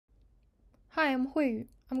Hi, I'm Huiyu.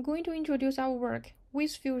 I'm going to introduce our work,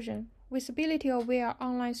 VisFusion, Visibility-Aware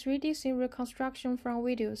Online 3D Scene Reconstruction from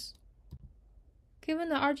Videos.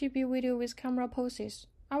 Given an RGB video with camera poses,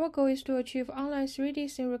 our goal is to achieve online 3D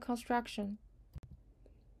scene reconstruction.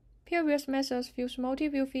 Previous methods use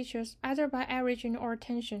multi-view features either by averaging or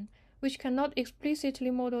tension, which cannot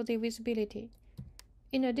explicitly model the visibility.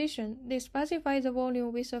 In addition, they specify the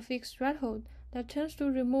volume with a fixed threshold that tends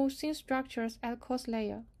to remove scene structures at coarse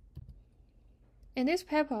layer. In this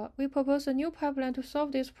paper, we propose a new pipeline to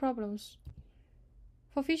solve these problems.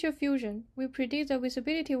 For feature fusion, we predict the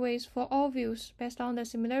visibility weights for all views based on the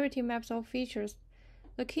similarity maps of features.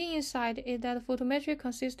 The key insight is that photometric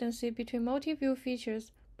consistency between multi-view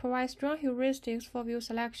features provides strong heuristics for view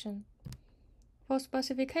selection. For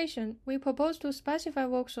specification, we propose to specify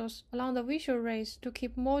voxels along the visual rays to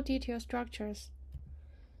keep more detailed structures.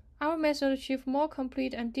 Our method achieves more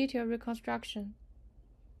complete and detailed reconstruction.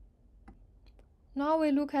 Now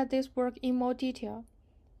we look at this work in more detail.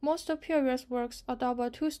 Most previous works adopt a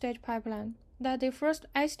two-stage pipeline, that they first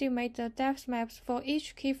estimate the depth maps for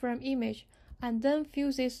each keyframe image and then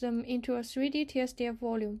fuses them into a 3D TSDF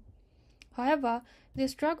volume. However, they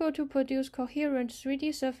struggle to produce coherent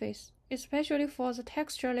 3D surface, especially for the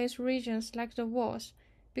textureless regions like the walls,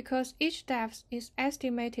 because each depth is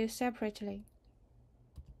estimated separately.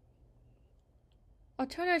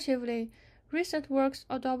 Alternatively, recent works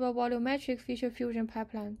adopt a volumetric feature fusion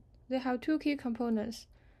pipeline. They have two key components.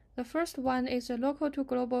 The first one is a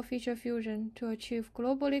local-to-global feature fusion to achieve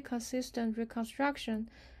globally consistent reconstruction,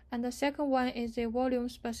 and the second one is a volume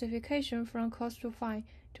specification from coarse to fine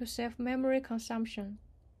to save memory consumption.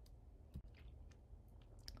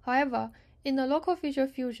 However, in the local feature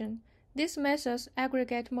fusion, these methods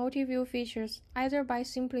aggregate multi-view features either by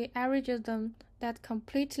simply averaging them that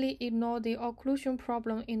completely ignore the occlusion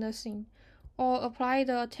problem in the scene, or apply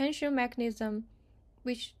the attention mechanism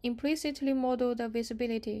which implicitly model the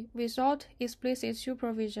visibility without explicit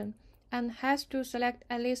supervision and has to select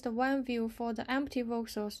at least one view for the empty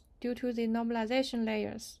voxels due to the normalization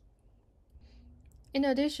layers. In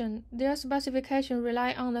addition, their specification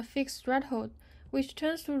rely on a fixed threshold, which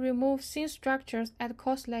tends to remove scene structures at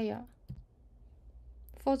coarse layer.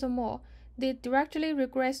 Furthermore, they directly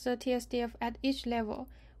regress the TSDF at each level,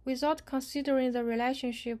 without considering the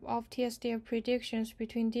relationship of TSDF predictions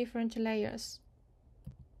between different layers.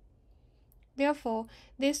 Therefore,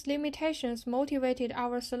 these limitations motivated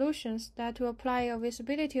our solutions that to apply a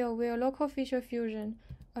visibility-aware local feature fusion,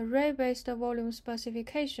 array-based volume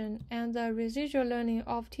specification, and the residual learning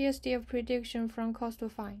of TSDF prediction from coarse to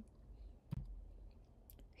fine.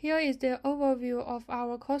 Here is the overview of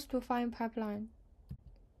our coarse to fine pipeline.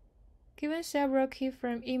 Given several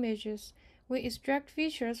keyframe images, we extract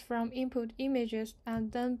features from input images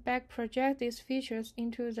and then back-project these features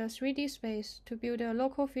into the 3D space to build a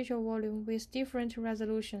local feature volume with different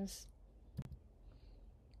resolutions.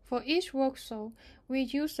 For each voxel, we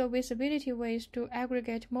use the visibility weights to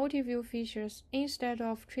aggregate multi-view features instead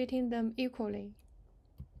of treating them equally.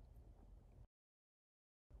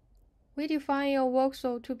 We define a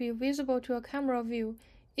voxel to be visible to a camera view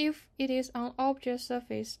if it is on object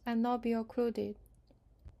surface and not be occluded.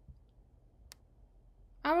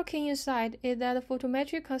 Our key insight is that the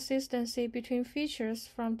photometric consistency between features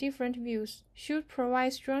from different views should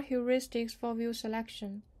provide strong heuristics for view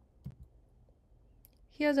selection.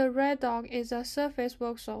 Here the red dot is a surface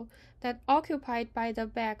voxel that occupied by the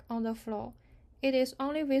bag on the floor. It is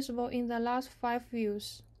only visible in the last 5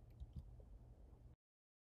 views.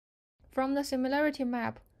 From the similarity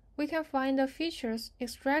map, we can find the features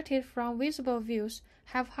extracted from visible views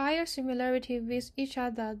have higher similarity with each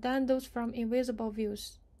other than those from invisible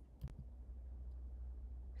views.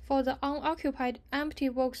 For the unoccupied empty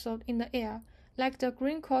voxel in the air, like the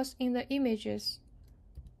green cross in the images,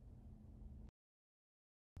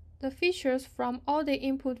 the features from all the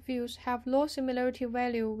input views have low similarity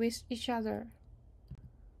value with each other.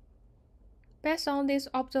 Based on this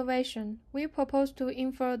observation, we propose to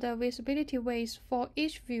infer the visibility weights for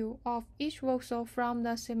each view of each voxel from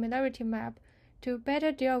the similarity map to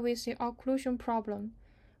better deal with the occlusion problem.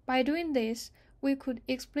 By doing this, we could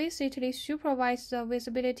explicitly supervise the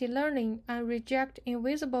visibility learning and reject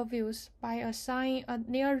invisible views by assigning a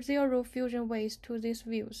near-zero fusion weight to these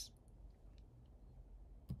views.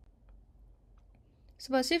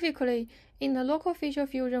 Specifically, in the local feature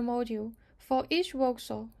fusion module, for each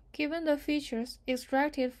voxel, given the features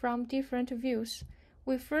extracted from different views,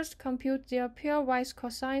 we first compute their pairwise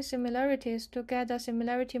cosine similarities to get the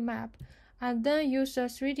similarity map, and then use the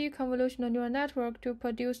 3D convolutional neural network to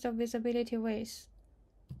produce the visibility weights.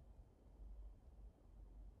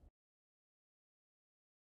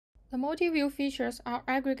 The multi-view features are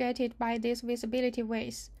aggregated by these visibility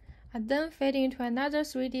ways, and then fed into another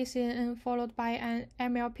 3D CNN followed by an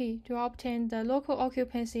MLP to obtain the local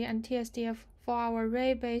occupancy and TSDF for our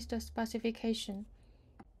array-based specification.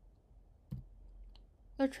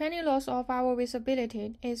 The training loss of our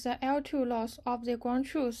visibility is the L2 loss of the ground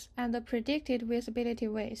truth and the predicted visibility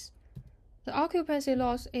ways. The occupancy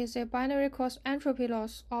loss is the binary cross entropy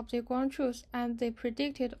loss of the ground truth and the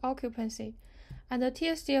predicted occupancy, and the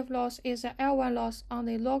TSDF loss is the L1 loss on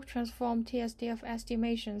the log transform TSDF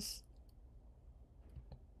estimations.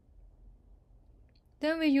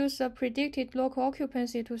 Then we use the predicted local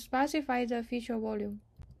occupancy to specify the feature volume.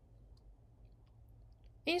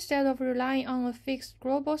 Instead of relying on a fixed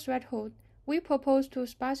global threshold, we propose to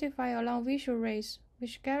specify a long visual rays,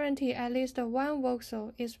 which guarantee at least one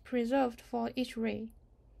voxel is preserved for each ray.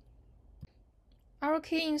 Our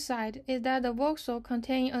key insight is that the voxel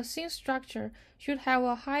containing a thin structure should have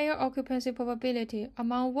a higher occupancy probability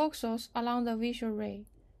among voxels along the visual ray.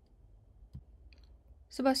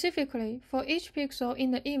 Specifically, for each pixel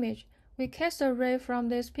in the image, we cast a ray from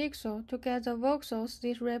this pixel to get the voxels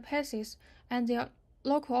this ray passes and their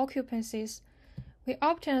local occupancies. We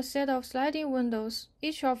obtain a set of sliding windows,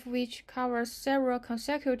 each of which covers several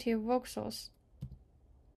consecutive voxels.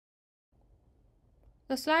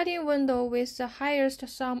 The sliding window with the highest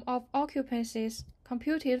sum of occupancies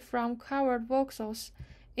computed from covered voxels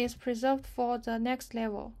is preserved for the next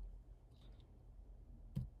level.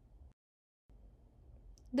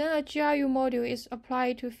 Then a GRU module is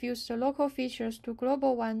applied to fuse the local features to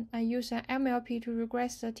global one and use an MLP to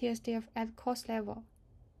regress the TSDF at cost level.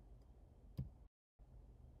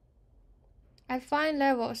 At fine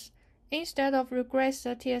levels, instead of regress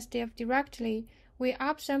the TSDF directly, we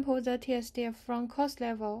upsample the TSDF from cost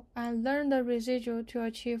level and learn the residual to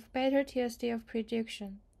achieve better TSDF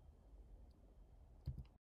prediction.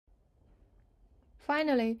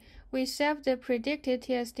 Finally, we save the predicted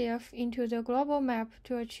TSDF into the global map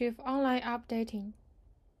to achieve online updating.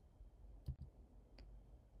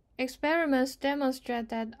 Experiments demonstrate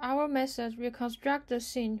that our method reconstructs the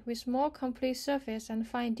scene with more complete surface and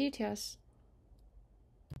fine details.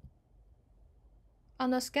 On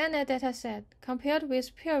the ScanNet dataset, compared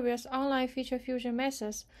with previous online feature fusion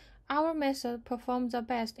methods, our method performed the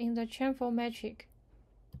best in the chamfer metric.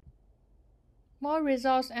 More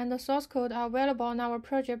results and the source code are available on our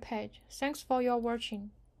project page. Thanks for your watching.